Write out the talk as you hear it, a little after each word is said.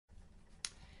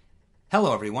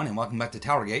Hello everyone and welcome back to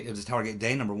TowerGate. It is TowerGate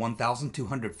day number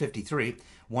 1253,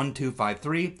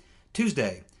 1253,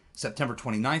 Tuesday, September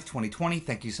 29th, 2020.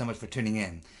 Thank you so much for tuning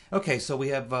in. Okay, so we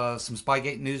have some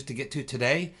Spygate news to get to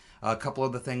today. A couple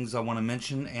of the things I want to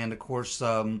mention, and of course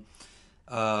talk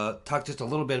just a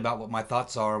little bit about what my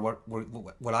thoughts are,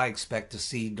 what I expect to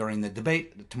see during the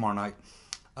debate tomorrow night,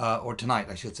 or tonight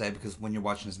I should say, because when you're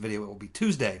watching this video it will be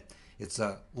Tuesday. It's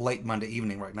late Monday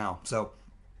evening right now. So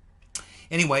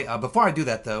anyway, before I do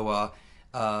that though,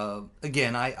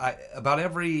 again, I about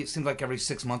it seems like every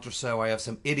 6 months or so I have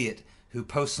some idiot who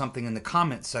posts something in the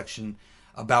comment section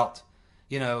about,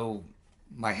 you know,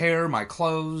 my hair, my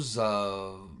clothes,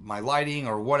 my lighting,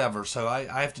 or whatever. So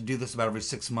I have to do this about every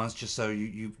 6 months just so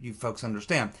you folks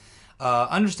understand.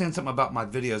 Understand something about my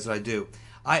videos that I do.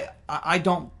 I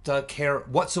don't care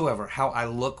whatsoever how I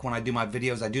look when I do my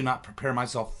videos. I do not prepare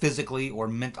myself physically or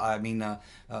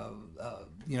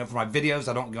you know, for my videos.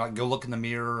 I don't go look in the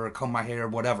mirror or comb my hair or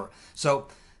whatever. So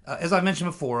as I mentioned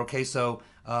before, okay, so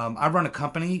I run a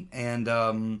company, and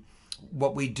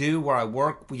what we do where I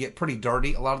work, we get pretty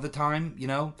dirty a lot of the time, you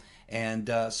know. And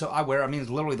so I wear, it's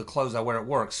literally the clothes I wear at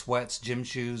work: sweats, gym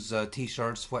shoes,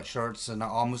 t-shirts, sweatshirts, and I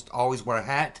almost always wear a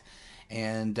hat.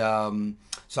 And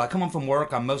so I come home from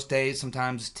work on most days,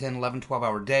 sometimes 10, 11,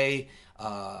 12-hour day.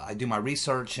 I do my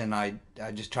research, and I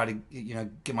just try to, you know,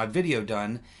 get my video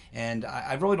done. And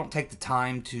I really don't take the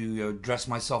time to dress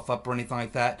myself up or anything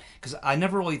like that, because I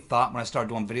never really thought when I started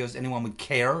doing videos anyone would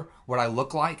care what I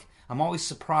look like. I'm always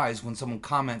surprised when someone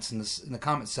comments in the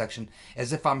comment section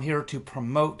as if I'm here to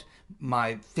promote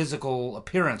my physical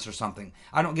appearance or something.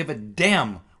 I don't give a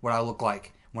damn what I look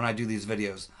like when I do these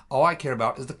videos. All I care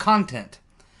about is the content.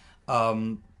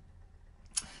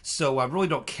 So I really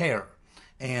don't care.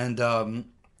 And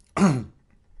and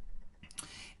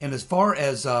as far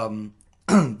as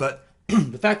but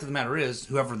the fact of the matter is,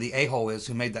 whoever the a-hole is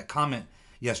who made that comment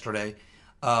yesterday,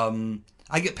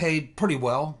 I get paid pretty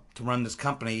well to run this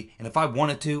company, and if I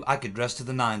wanted to, I could dress to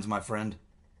the nines, my friend.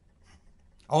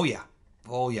 Oh yeah,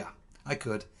 I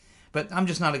could. But I'm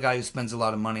just not a guy who spends a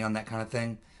lot of money on that kind of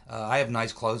thing. I have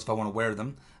nice clothes if I want to wear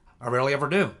them. I rarely ever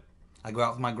do. I go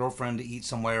out with my girlfriend to eat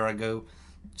somewhere. I go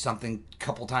something a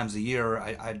couple times a year.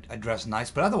 I dress nice.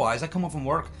 But otherwise, I come home from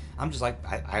work, I'm just like,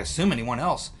 I assume anyone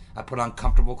else. I put on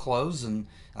comfortable clothes, and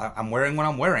I'm wearing what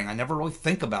I'm wearing. I never really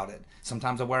think about it.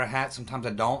 Sometimes I wear a hat, sometimes I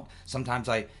don't. Sometimes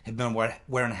I have been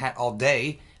wearing a hat all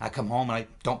day. I come home and I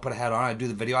don't put a hat on. I do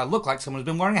the video. I look like someone who's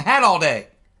been wearing a hat all day.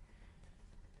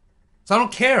 So I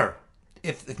don't care.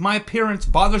 If my appearance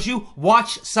bothers you,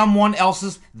 watch someone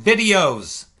else's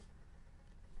videos.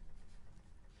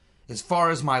 As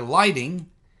far as my lighting,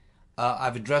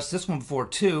 I've addressed this one before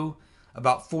too.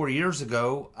 About 4 years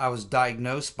ago, I was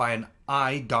diagnosed by an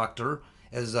eye doctor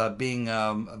as being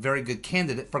a very good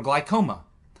candidate for glaucoma.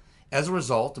 As a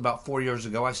result, about 4 years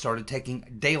ago, I started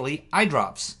taking daily eye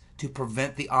drops to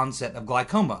prevent the onset of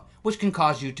glaucoma, which can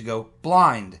cause you to go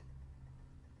blind.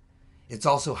 It's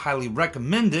also highly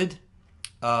recommended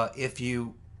if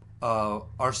you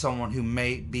are someone who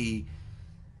may be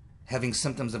having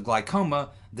symptoms of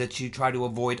glaucoma, that you try to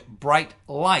avoid bright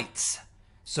lights.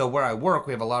 So where I work,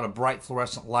 we have a lot of bright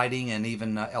fluorescent lighting and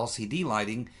even LCD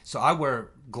lighting. So I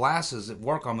wear glasses at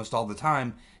work almost all the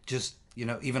time, just, you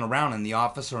know, even around in the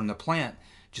office or in the plant,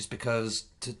 just because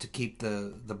to keep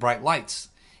the bright lights.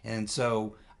 And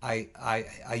so I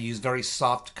use very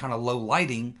soft, kind of low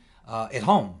lighting at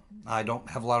home. I don't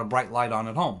have a lot of bright light on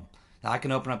at home. Now, I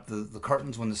can open up the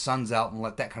curtains when the sun's out and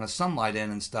let that kind of sunlight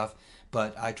in and stuff,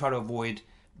 but I try to avoid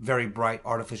very bright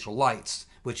artificial lights,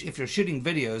 which if you're shooting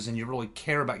videos and you really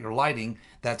care about your lighting,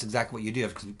 that's exactly what you do,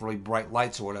 because really bright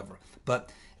lights or whatever.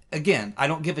 But again, I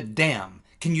don't give a damn.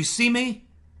 Can you see me?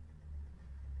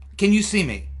 Can you see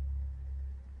me?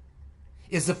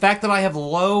 Is the fact that I have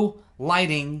low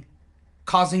lighting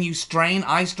causing you strain,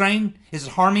 eye strain? Is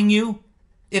it harming you?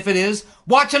 If it is,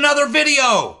 watch another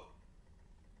video!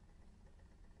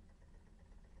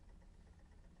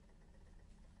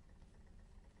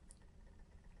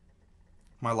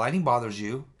 My lighting bothers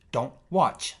you, don't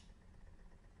watch.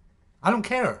 I don't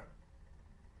care.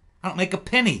 I don't make a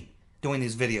penny doing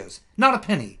these videos. Not a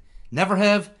penny. Never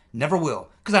have, never will,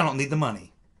 because I don't need the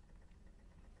money.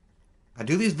 I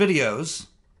do these videos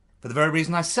for the very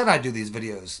reason I said I do these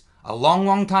videos a long,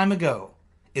 long time ago.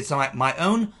 It's my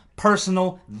own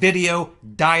personal video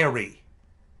diary.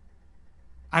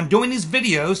 I'm doing these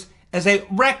videos as a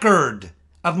record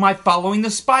of my following the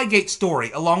Spygate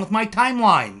story along with my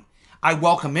timeline. I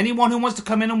welcome anyone who wants to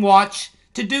come in and watch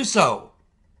to do so.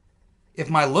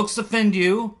 If my looks offend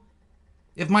you,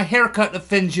 if my haircut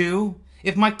offends you,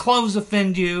 if my clothes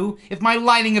offend you, if my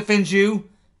lighting offends you,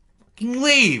 fucking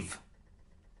leave.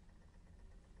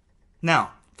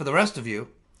 Now, for the rest of you,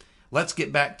 let's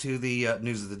get back to the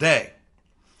news of the day.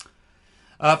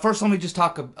 First, let me just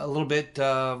talk a little bit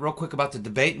real quick about the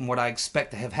debate and what I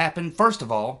expect to have happen. First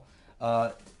of all,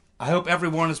 I hope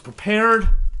everyone is prepared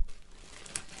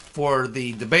for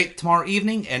the debate tomorrow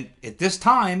evening. And at this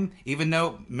time, even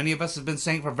though many of us have been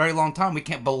saying for a very long time, we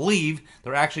can't believe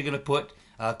they're actually going to put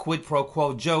Quid Pro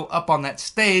Quo Joe up on that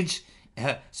stage,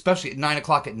 especially at 9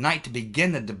 o'clock at night to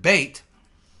begin the debate.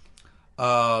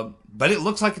 But it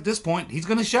looks like at this point, he's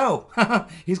going to show.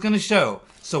 He's going to show.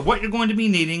 So what you're going to be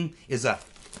needing is a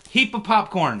heap of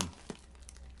popcorn.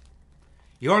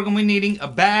 You're going to be needing a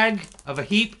bag of a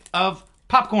heap of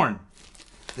popcorn.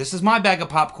 This is my bag of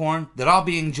popcorn that I'll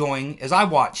be enjoying as I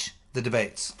watch the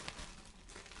debates.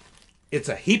 It's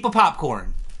a heap of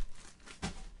popcorn.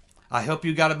 I hope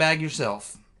you got a bag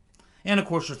yourself. And of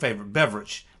course your favorite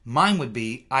beverage. Mine would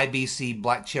be IBC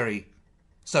Black Cherry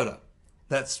Soda.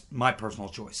 That's my personal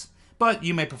choice. But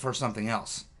you may prefer something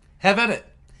else. Have at it.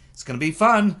 It's going to be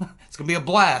fun. It's going to be a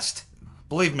blast.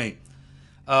 Believe me.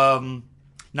 Now,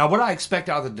 what I expect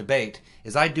out of the debate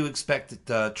is I do expect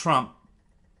that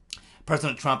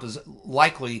President Trump is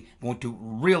likely going to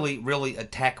really, really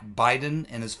attack Biden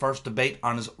in his first debate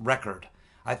on his record.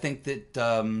 I think that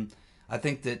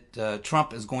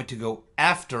Trump is going to go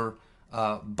after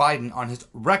Biden on his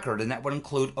record, and that would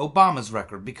include Obama's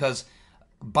record, because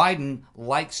Biden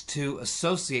likes to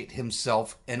associate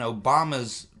himself in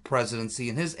Obama's presidency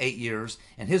in his 8 years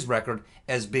and his record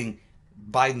as being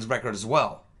Biden's record as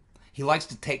well. He likes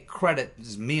to take credit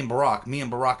as me and Barack, me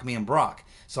and Barack, me and Barack.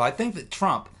 So I think that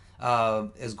Trump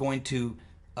is going to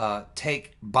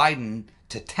take Biden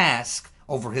to task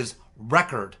over his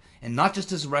record, and not just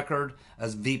his record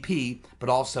as VP, but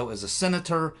also as a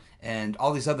senator and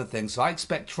all these other things. So I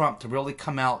expect Trump to really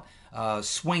come out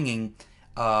swinging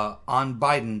on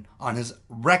Biden on his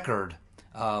record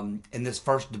in this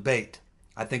first debate.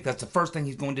 I think that's the first thing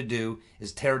he's going to do,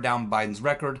 is tear down Biden's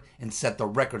record and set the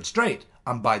record straight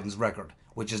on Biden's record,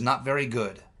 which is not very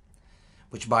good,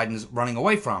 which Biden is running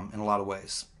away from in a lot of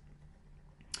ways.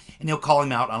 And he'll call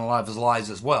him out on a lot of his lies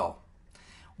as well.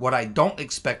 What I don't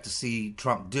expect to see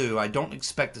Trump do, I don't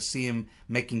expect to see him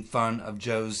making fun of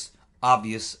Joe's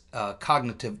obvious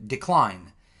cognitive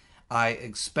decline. I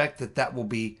expect that will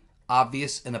be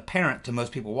obvious and apparent to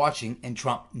most people watching, and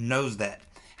Trump knows that.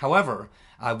 However,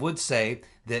 I would say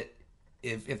that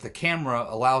if the camera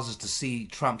allows us to see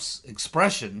Trump's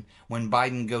expression when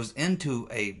Biden goes into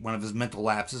one of his mental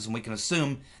lapses, and we can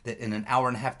assume that in an hour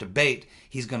and a half debate,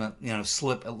 he's going to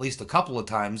slip at least a couple of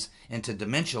times into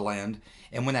dementia land.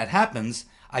 And when that happens,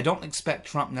 I don't expect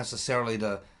Trump necessarily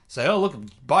to say, oh, look,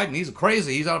 Biden, he's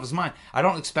crazy, he's out of his mind. I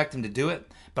don't expect him to do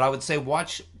it, but I would say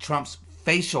watch Trump's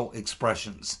facial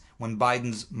expressions when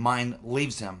Biden's mind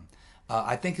leaves him.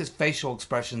 I think his facial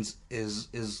expressions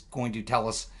is going to tell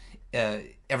us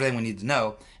everything we need to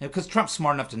know, and because Trump's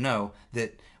smart enough to know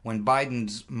that when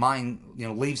Biden's mind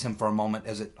leaves him for a moment,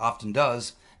 as it often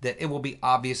does, that it will be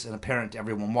obvious and apparent to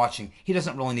everyone watching. He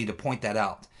doesn't really need to point that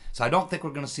out. So I don't think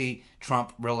we're going to see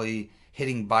Trump really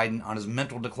hitting Biden on his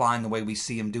mental decline the way we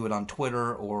see him do it on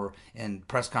Twitter or in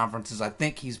press conferences. I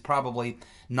think he's probably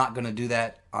not going to do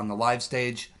that on the live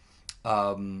stage.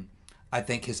 I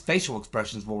think his facial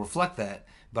expressions will reflect that,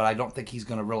 but I don't think he's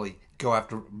going to really go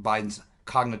after Biden's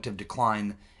cognitive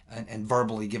decline and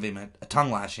verbally give him a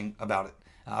tongue lashing about it.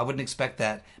 I wouldn't expect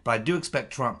that, but I do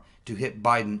expect Trump to hit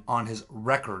Biden on his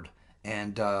record,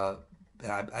 and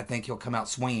I think he'll come out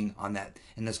swinging on that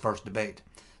in this first debate.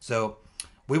 So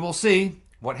we will see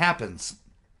what happens.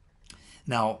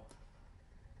 Now,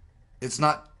 it's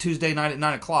not Tuesday night at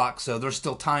 9 o'clock, so there's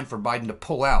still time for Biden to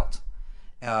pull out.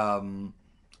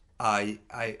 I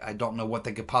don't know what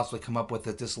they could possibly come up with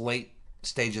at this late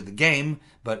stage of the game,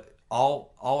 but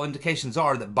all indications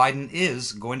are that Biden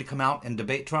is going to come out and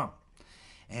debate Trump.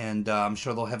 And I'm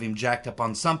sure they'll have him jacked up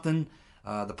on something.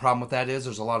 The problem with that is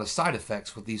there's a lot of side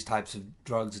effects with these types of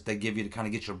drugs that they give you to kind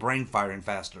of get your brain firing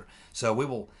faster. So we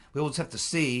will just have to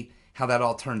see how that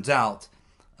all turns out.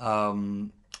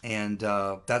 And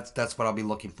that's what I'll be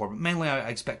looking for. But mainly I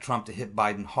expect Trump to hit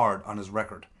Biden hard on his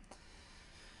record.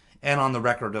 And on the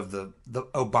record of the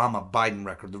Obama-Biden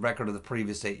record, the record of the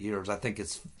previous 8 years. I think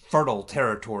it's fertile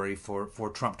territory for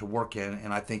Trump to work in,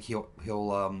 and I think he'll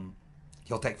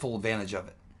take full advantage of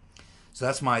it. So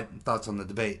that's my thoughts on the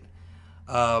debate.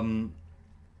 Now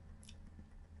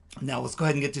let's go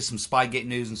ahead and get to some Spygate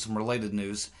news and some related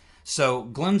news. So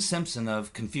Glenn Simpson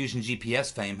of Confusion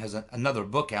GPS fame has another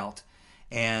book out,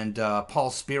 and Paul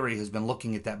Sperry has been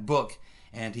looking at that book,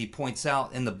 and he points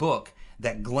out in the book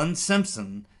that Glenn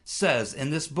Simpson says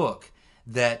in this book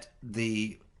that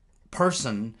the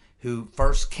person who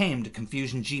first came to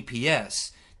Confusion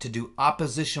GPS to do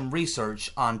opposition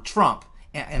research on Trump,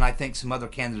 and I think some other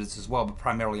candidates as well, but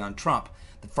primarily on Trump,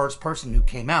 the first person who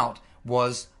came out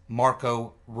was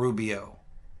Marco Rubio.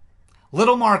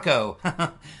 Little Marco.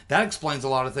 That explains a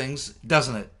lot of things,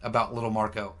 doesn't it, about Little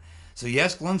Marco? So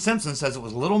yes, Glenn Simpson says it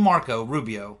was Little Marco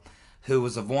Rubio who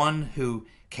was the one who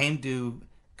came to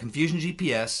Confusion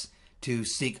GPS to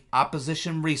seek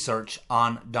opposition research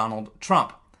on Donald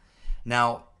Trump.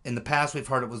 Now, in the past, we've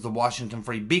heard it was the Washington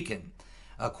Free Beacon.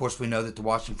 Of course, we know that the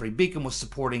Washington Free Beacon was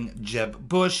supporting Jeb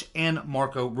Bush and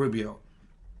Marco Rubio.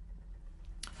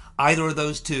 Either of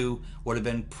those two would have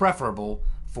been preferable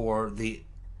for the,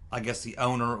 I guess, the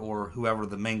owner or whoever,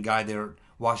 the main guy there at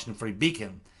Washington Free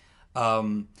Beacon.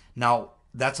 Now,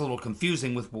 that's a little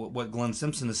confusing with what Glenn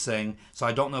Simpson is saying, so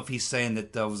I don't know if he's saying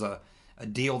that there was a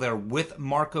deal there with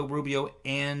Marco Rubio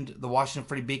and the Washington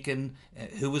Free Beacon.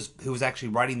 Who was actually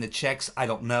writing the checks, I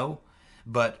don't know.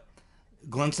 But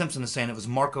Glenn Simpson is saying it was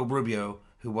Marco Rubio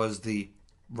who was the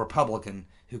Republican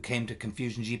who came to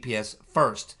Confusion GPS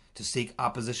first to seek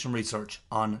opposition research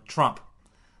on Trump.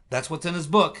 That's what's in his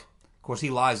book. Of course, he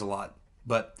lies a lot,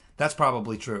 but that's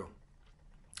probably true.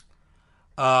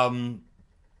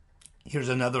 Here's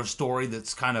another story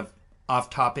that's kind of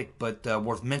off topic, but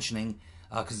worth mentioning,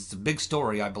 because it's a big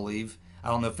story, I believe. I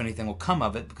don't know if anything will come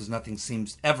of it, because nothing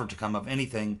seems ever to come of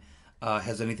anything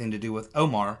has anything to do with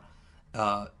Ilhan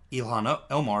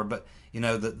Omar. But, you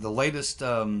know, the latest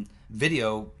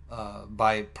video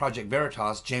by Project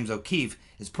Veritas, James O'Keefe,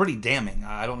 is pretty damning.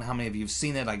 I don't know how many of you have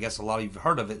seen it. I guess a lot of you have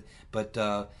heard of it, but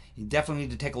you definitely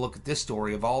need to take a look at this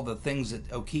story. Of all the things that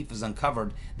O'Keefe has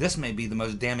uncovered, this may be the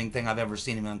most damning thing I've ever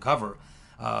seen him uncover.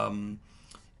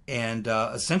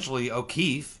 Essentially,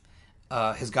 O'Keefe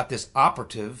has got this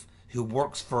operative who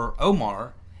works for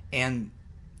Omar and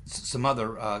some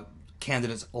other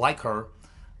candidates like her,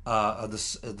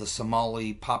 the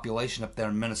Somali population up there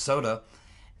in Minnesota,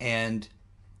 and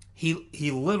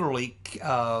he literally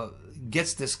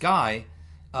gets this guy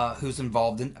who's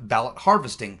involved in ballot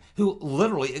harvesting, who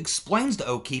literally explains to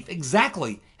O'Keefe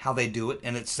exactly how they do it,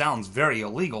 and it sounds very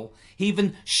illegal. He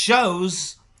even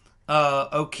shows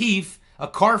O'Keefe a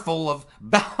car full of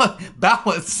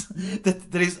ballots that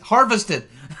he's harvested.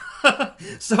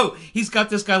 So he's got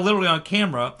this guy literally on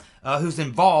camera who's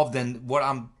involved in what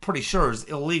I'm pretty sure is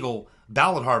illegal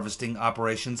ballot harvesting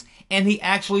operations, and he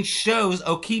actually shows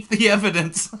O'Keefe the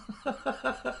evidence.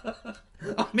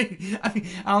 I mean, I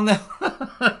don't know.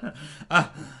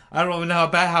 I don't even know how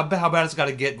bad it's got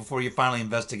to get before you finally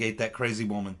investigate that crazy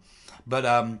woman. But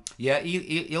yeah,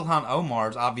 Ilhan Omar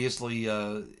is obviously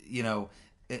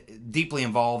deeply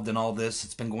involved in all this.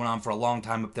 It's been going on for a long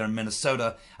time up there in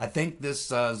Minnesota. I think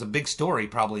this is a big story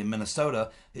probably in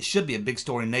Minnesota. It should be a big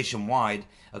story nationwide.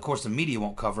 Of course, the media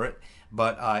won't cover it,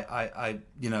 but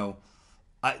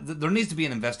there needs to be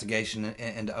an investigation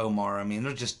into Omar. I mean,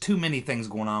 there's just too many things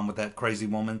going on with that crazy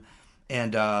woman.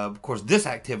 And, of course, this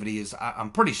activity is,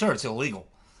 I'm pretty sure it's illegal.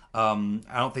 I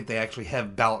don't think they actually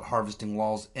have ballot harvesting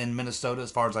laws in Minnesota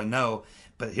as far as I know.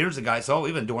 But here's a guy, so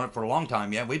we've been doing it for a long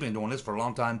time. Yeah, we've been doing this for a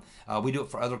long time. We do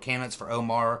it for other candidates, for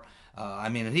Omar.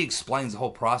 And he explains the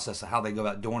whole process of how they go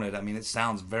about doing it. I mean, it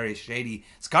sounds very shady.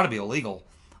 It's got to be illegal.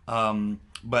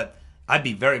 But I'd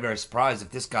be very, very surprised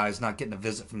if this guy is not getting a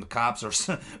visit from the cops or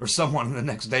someone in the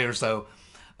next day or so.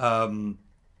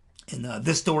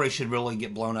 This story should really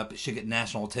get blown up. It should get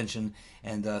national attention,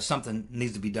 and something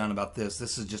needs to be done about this.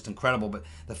 This is just incredible. But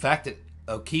the fact that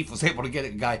O'Keefe was able to get a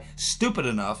guy stupid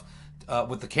enough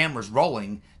with the cameras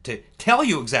rolling to tell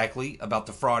you exactly about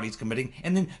the fraud he's committing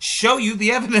and then show you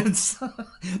the evidence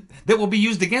that will be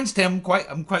used against him,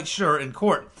 I'm quite sure, in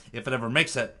court, if it ever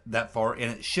makes it that far,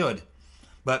 and it should.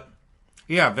 But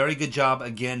yeah, very good job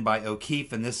again by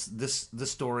O'Keefe, and this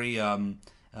story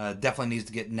definitely needs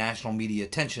to get national media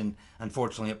attention.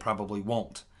 Unfortunately, it probably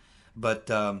won't. But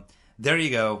there you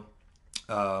go.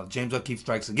 James O'Keefe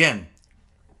strikes again.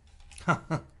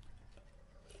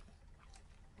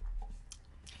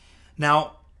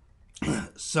 Now,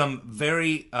 some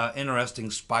very interesting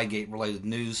Spygate-related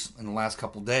news in the last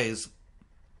couple days.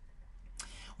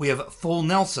 We have Full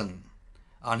Nelson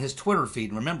on his Twitter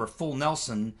feed. Remember, Full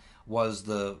Nelson was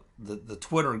the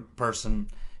Twitter person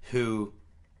who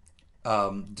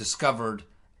discovered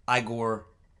Igor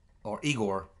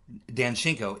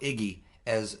Danchenko, Iggy,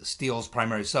 as Steele's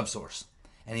primary subsource.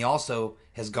 And he also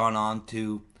has gone on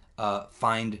to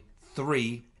find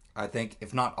 3, I think,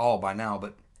 if not all by now,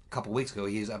 but a couple weeks ago,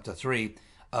 he's up to 3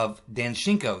 of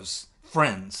Danchenko's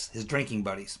friends, his drinking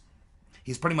buddies.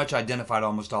 He's pretty much identified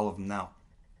almost all of them now.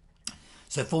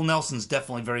 So Full Nelson's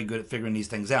definitely very good at figuring these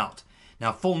things out.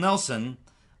 Now, Full Nelson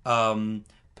had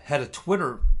a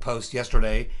Twitter post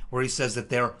yesterday where he says that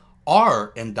there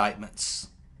are indictments.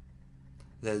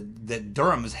 That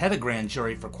Durham has had a grand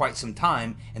jury for quite some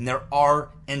time, and there are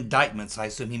indictments. I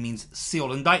assume he means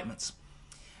sealed indictments.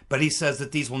 But he says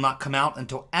that these will not come out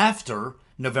until after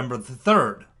November the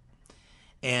 3rd.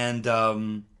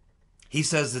 And he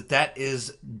says that that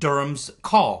is Durham's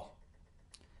call.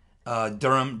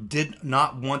 Durham did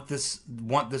not want this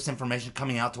information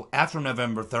coming out till after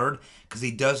November 3rd because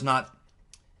he does not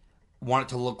want it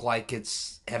to look like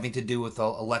it's having to do with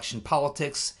election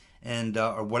politics and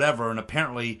or whatever. And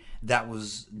apparently that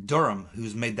was Durham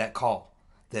who's made that call,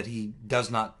 that he does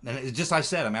not. And it's just, I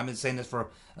said, I mean, I've been saying this for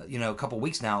a couple of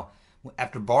weeks now.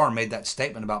 After Barr made that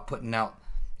statement about putting out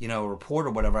a report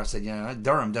or whatever, I said,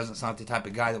 Durham doesn't sound like the type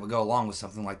of guy that would go along with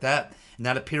something like that. And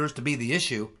that appears to be the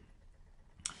issue.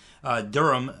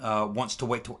 Durham wants to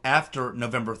wait till after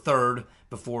November 3rd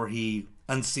before he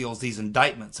unseals these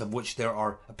indictments, of which there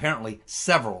are apparently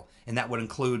several, and that would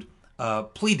include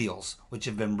plea deals which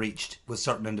have been reached with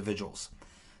certain individuals.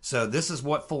 So this is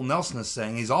what Full Nelson is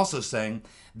saying. He's also saying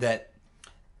that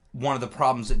one of the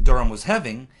problems that Durham was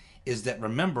having is that,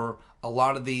 remember, a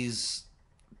lot of these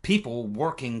people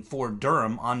working for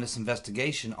Durham on this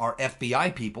investigation are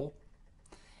FBI people,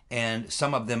 and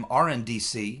some of them are in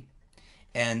D.C.,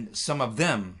 and some of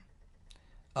them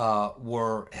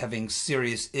were having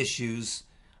serious issues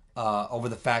over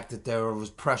the fact that there was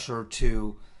pressure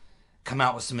to come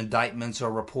out with some indictments or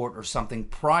a report or something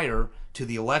prior to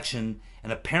the election,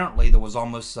 and apparently there was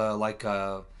almost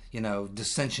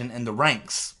dissension in the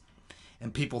ranks,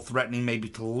 and people threatening maybe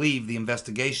to leave the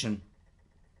investigation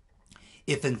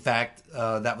if in fact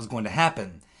that was going to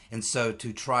happen. And so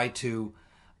to try to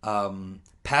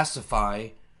pacify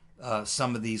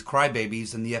some of these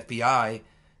crybabies in the FBI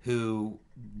who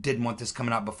didn't want this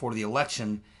coming out before the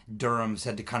election, Durham's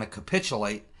had to kind of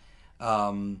capitulate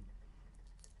to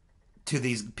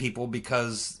these people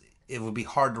because it would be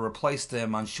hard to replace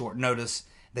them on short notice.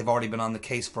 They've already been on the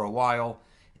case for a while.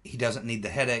 He doesn't need the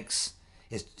headaches.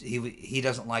 He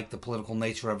doesn't like the political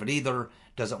nature of it either,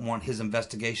 doesn't want his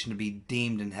investigation to be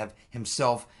deemed and have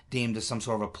himself deemed as some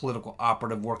sort of a political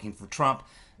operative working for Trump.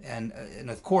 And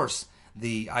of course,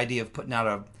 the idea of putting out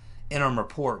an interim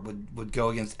report would go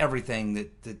against everything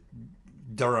that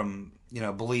Durham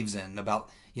believes in about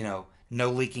no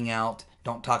leaking out,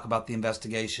 don't talk about the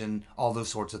investigation, all those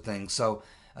sorts of things. So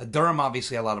Durham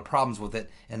obviously had a lot of problems with it,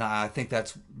 and I think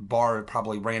that's Barr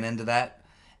probably ran into that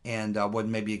and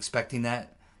wasn't maybe expecting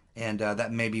that, and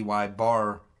that may be why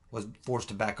Barr was forced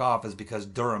to back off, is because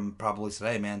Durham probably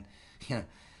said, "Hey man,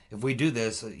 if we do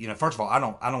this, first of all, I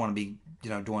don't want to be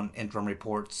doing interim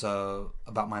reports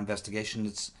about my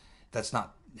investigation. That's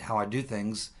not how I do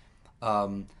things.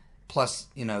 Plus,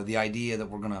 the idea that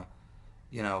we're gonna,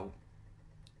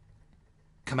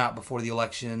 come out before the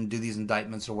election, do these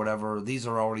indictments or whatever. These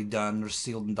are already done. They're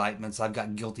sealed indictments. I've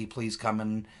got guilty pleas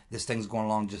coming. This thing's going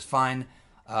along just fine.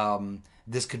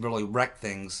 This could really wreck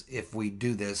things if we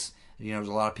do this. There's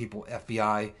a lot of people,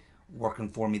 FBI, working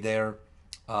for me there,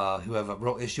 who have a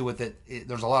real issue with it.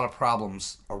 There's a lot of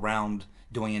problems around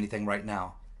doing anything right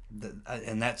now.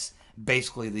 And that's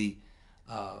basically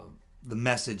the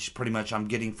message pretty much I'm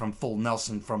getting from Full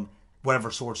Nelson, from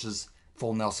whatever sources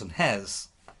Full Nelson has.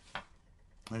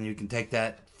 And you can take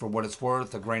that for what it's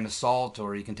worth, a grain of salt,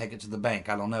 or you can take it to the bank.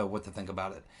 I don't know what to think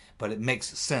about it. But it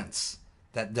makes sense.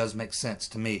 That does make sense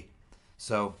to me.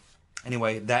 So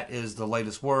anyway, that is the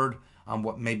latest word on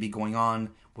what may be going on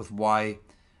with why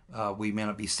we may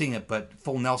not be seeing it. But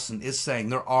Full Nelson is saying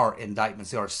there are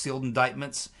indictments. There are sealed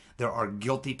indictments. There are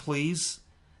guilty pleas,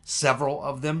 several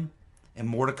of them, and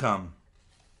more to come.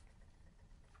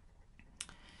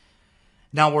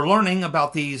 Now, we're learning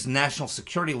about these national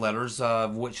security letters,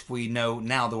 of which we know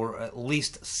now there were at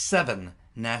least 7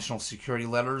 national security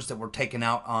letters that were taken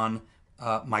out on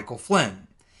Michael Flynn.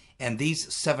 And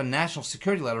these 7 national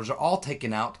security letters are all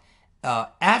taken out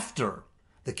after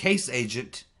the case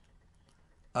agent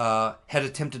had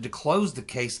attempted to close the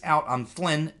case out on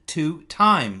Flynn 2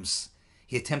 times.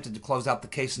 He attempted to close out the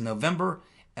case in November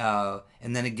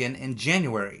and then again in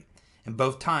January. And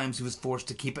both times he was forced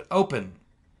to keep it open.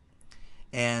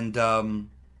 And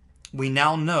we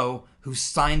now know who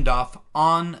signed off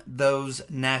on those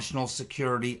national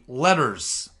security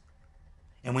letters.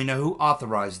 And we know who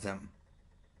authorized them.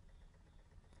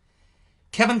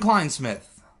 Kevin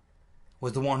Kleinsmith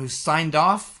was the one who signed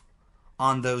off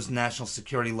on those national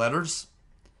security letters.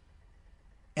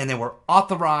 And they were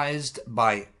authorized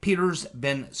by Peters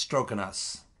Ben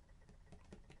Strokenas.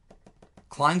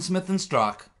 Kleinsmith and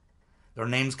Strzok, their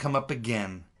names come up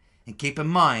again. And keep in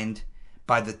mind,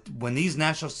 when these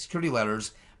national security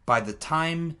letters, by the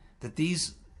time that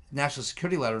these national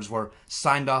security letters were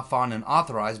signed off on and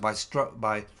authorized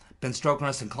by Ben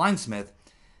Strokenus and Kleinsmith,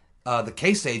 the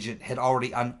case agent had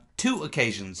already on 2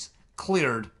 occasions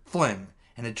cleared Flynn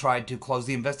and had tried to close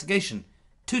the investigation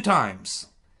 2 times.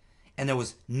 And there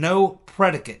was no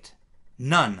predicate,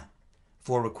 none,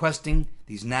 for requesting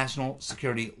these national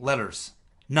security letters.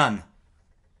 None.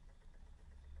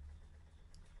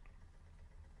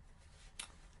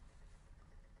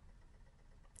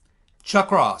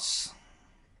 Chuck Ross.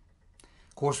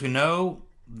 Of course, we know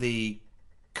the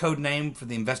code name for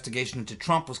the investigation into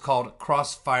Trump was called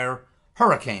Crossfire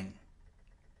Hurricane.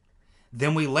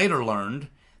 Then we later learned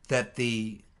that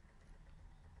the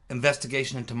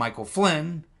investigation into Michael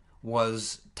Flynn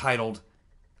was titled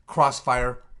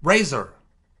Crossfire Razor.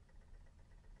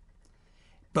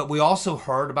 But we also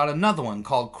heard about another one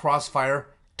called Crossfire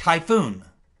Typhoon.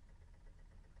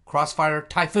 Crossfire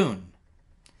Typhoon.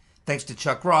 Thanks to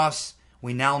Chuck Ross,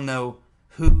 we now know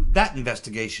who that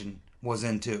investigation was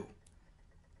into.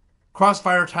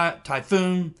 Crossfire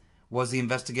Typhoon was the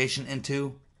investigation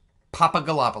into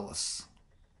Papadopoulos.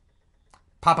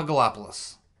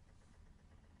 Papadopoulos.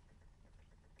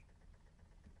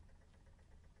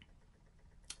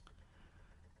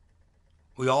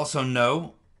 We also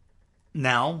know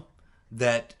now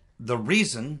that the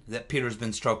reason that Peter's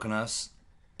been stroking us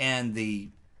and the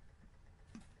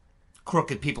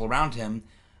crooked people around him,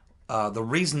 the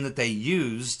reason that they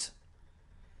used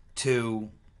to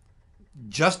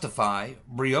justify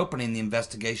reopening the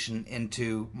investigation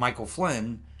into Michael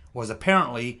Flynn was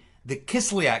apparently the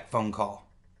Kislyak phone call.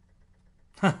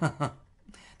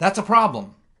 That's a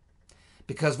problem,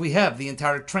 because we have the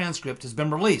entire transcript has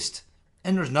been released,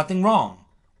 and there's nothing wrong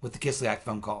with the Kislyak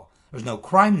phone call. There's no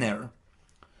crime there.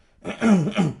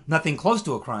 Nothing close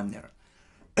to a crime there.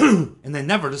 And they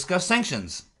never discussed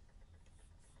sanctions.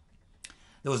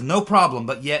 There was no problem,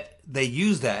 but yet they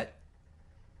used that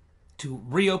to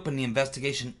reopen the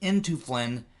investigation into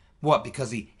Flynn. What?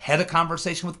 Because he had a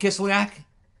conversation with Kislyak?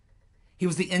 He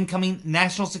was the incoming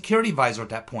national security advisor at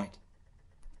that point.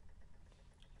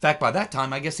 In fact, by that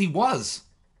time, I guess he was.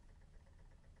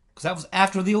 Because that was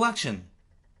after the election.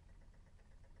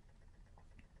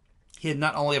 He had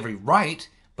not only every right,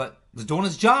 but was doing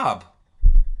his job.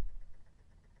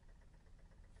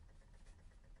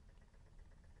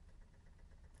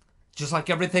 Just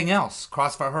like everything else,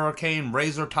 Crossfire Hurricane,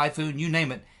 Razor, Typhoon, you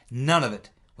name it, none of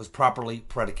it was properly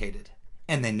predicated.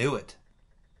 And they knew it.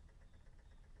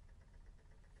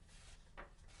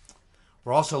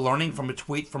 We're also learning from a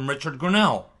tweet from Richard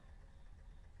Grinnell.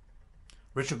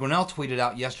 Richard Grinnell tweeted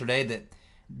out yesterday that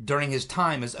during his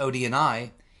time as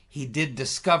ODNI, he did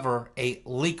discover a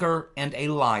leaker and a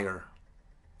liar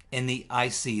in the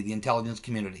IC, the intelligence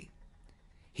community.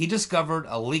 He discovered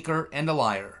a leaker and a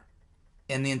liar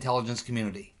in the intelligence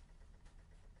community.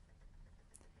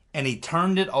 And he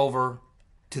turned it over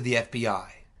to the FBI.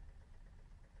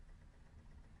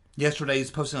 Yesterday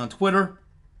he's posting on Twitter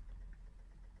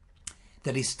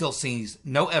that he still sees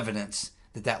no evidence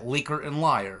that that leaker and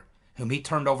liar, whom he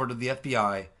turned over to the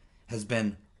FBI, has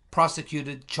been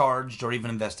prosecuted, charged, or even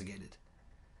investigated.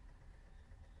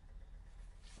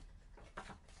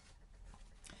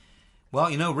 Well,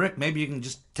 you know, Rick, maybe you can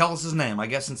just tell us his name. I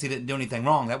guess since he didn't do anything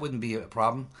wrong, that wouldn't be a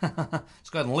problem. Let's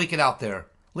go ahead and leak it out there.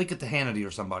 Leak it to Hannity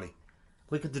or somebody.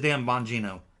 Leak it to Dan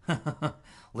Bongino.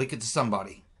 Leak it to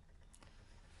somebody.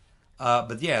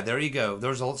 But yeah, there you go.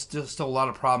 There's still a lot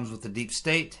of problems with the deep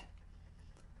state.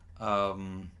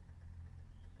 So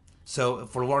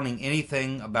if we're learning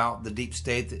anything about the deep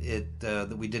state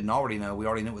that we didn't already know, we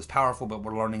already knew it was powerful, but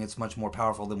we're learning it's much more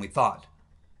powerful than we thought.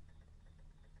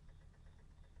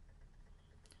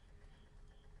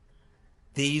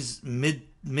 These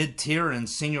mid-tier and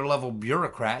senior level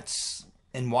bureaucrats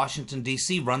in Washington,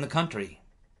 D.C. run the country.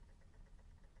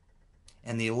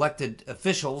 And the elected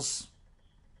officials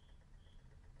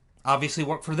obviously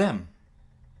work for them.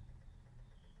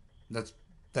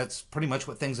 That's pretty much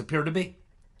what things appear to be.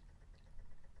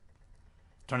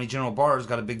 Attorney General Barr's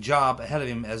got a big job ahead of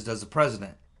him, as does the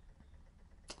president.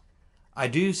 I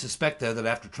do suspect, though, that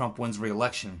after Trump wins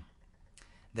re-election,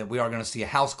 that we are going to see a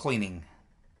house cleaning.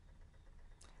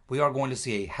 We are going to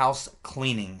see a house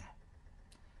cleaning.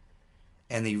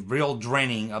 And the real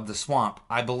draining of the swamp,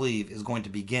 I believe, is going to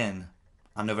begin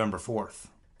on November 4th.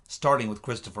 Starting with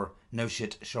Christopher No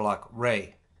Shit Sherlock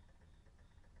Ray.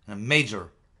 And a major,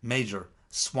 major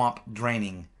swamp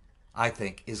draining, I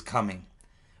think, is coming.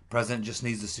 The president just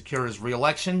needs to secure his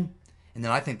re-election, and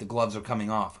then I think the gloves are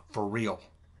coming off for real.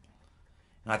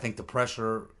 And I think the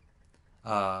pressure,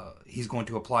 he's going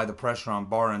to apply the pressure on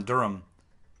Barr and Durham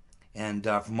And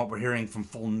from what we're hearing from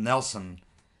Full Nelson,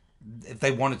 if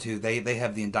they wanted to, they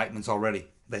have the indictments already.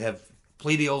 They have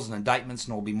plea deals and indictments,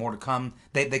 and there will be more to come.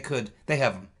 They have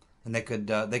them, and they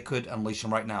could unleash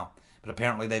them right now. But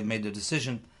apparently they've made the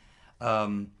decision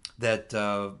that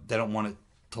they don't want it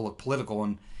to look political.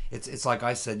 And it's like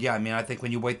I said, yeah. I mean, I think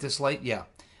when you wait this late, yeah,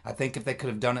 I think if they could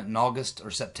have done it in August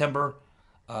or September,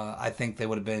 I think they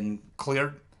would have been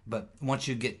cleared. But once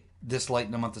you get this late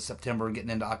in the month of September,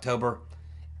 getting into October,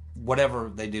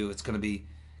 whatever they do, it's going to be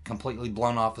completely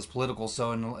blown off as political.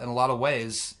 So in a lot of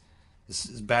ways,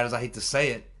 as bad as I hate to say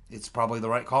it, it's probably the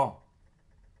right call.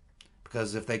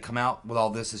 Because if they come out with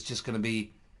all this, it's just going to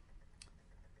be,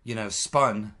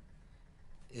 spun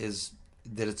is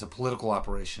that it's a political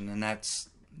operation, and that's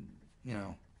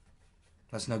no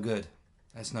good.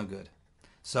 That's no good.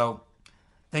 So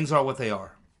things are what they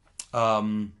are.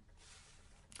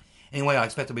 Anyway, I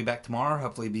expect to be back tomorrow.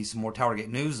 Hopefully be some more TowerGate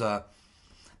news.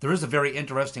 There is a very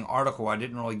interesting article. I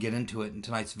didn't really get into it in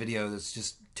tonight's video. There's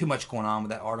just too much going on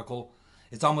with that article.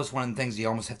 It's almost one of the things you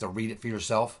almost have to read it for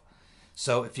yourself.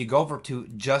 So if you go over to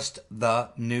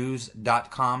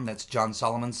justthenews.com, that's John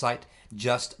Solomon's site,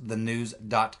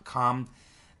 justthenews.com,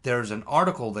 there's an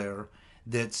article there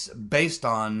that's based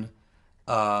on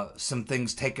some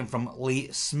things taken from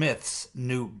Lee Smith's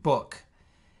new book.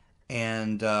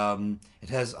 And it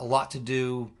has a lot to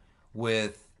do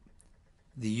with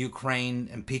the Ukraine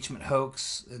impeachment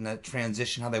hoax and that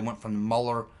transition, how they went from the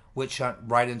Mueller witch hunt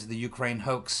right into the Ukraine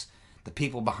hoax, the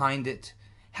people behind it,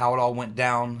 how it all went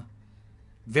down.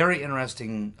 Very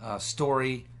interesting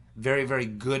story. Very, very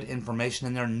good information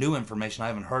in there. New information I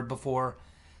haven't heard before.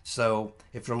 So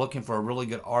if you're looking for a really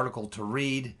good article to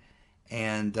read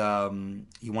and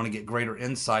you want to get greater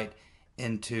insight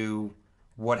into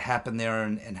what happened there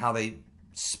and how they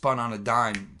spun on a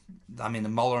dime. I mean, the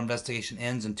Mueller investigation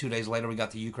ends, and 2 days later we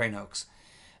got the Ukraine hoax.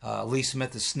 Lee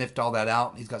Smith has sniffed all that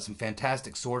out. He's got some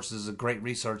fantastic sources of great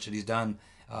research that he's done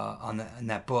in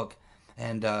that book.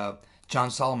 And John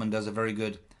Solomon does a very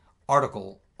good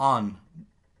article on,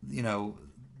 the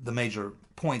major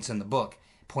points in the book.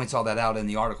 Points all that out in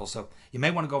the article. So you may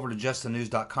want to go over to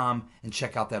justthenews.com and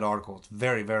check out that article. It's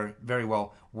very, very, very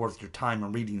well worth your time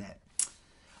in reading that.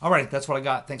 All right, that's what I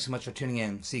got. Thanks so much for tuning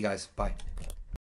in. See you guys. Bye.